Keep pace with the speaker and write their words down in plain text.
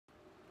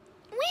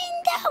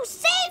you!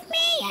 Save me!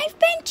 I've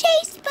been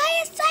chased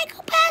by a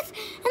psychopath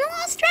and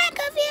lost track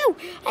of you!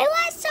 I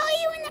last saw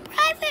you in the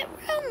private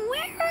room.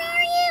 Where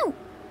are you?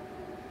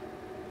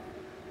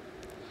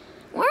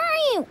 Where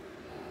are you?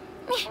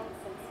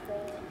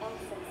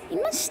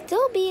 You must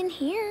still be in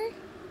here.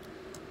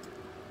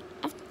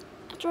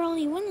 After all,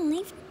 you wouldn't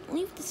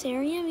leave this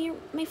area. You're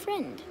my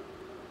friend.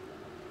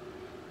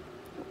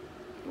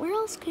 Where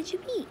else could you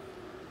be?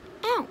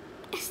 Ow!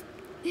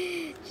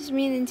 Just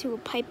ran into a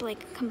pipe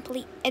like a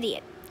complete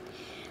idiot.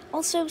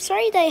 Also,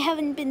 sorry that I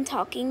haven't been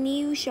talking to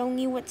you, showing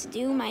you what to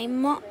do. My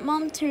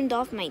mom turned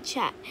off my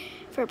chat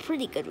for a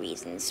pretty good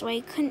reason, so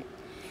I couldn't.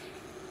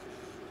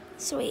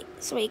 So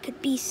I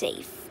could be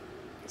safe.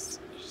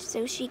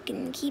 So she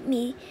can keep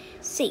me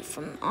safe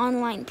from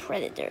online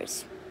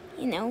predators.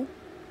 You know.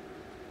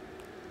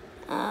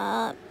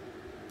 I'm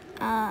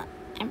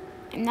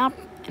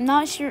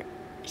not sure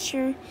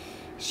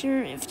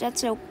if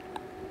that's an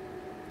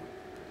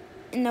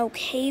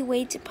okay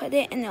way to put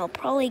it, and it'll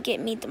probably get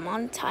me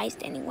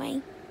demonetized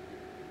anyway.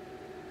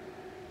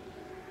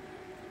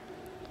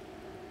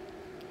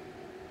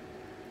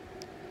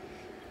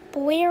 But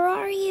where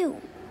are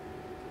you?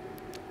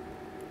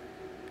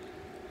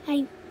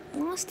 I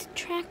lost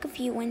track of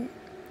you and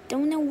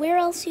don't know where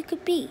else you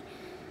could be.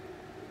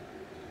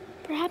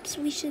 Perhaps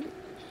we should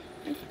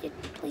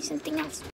play something else.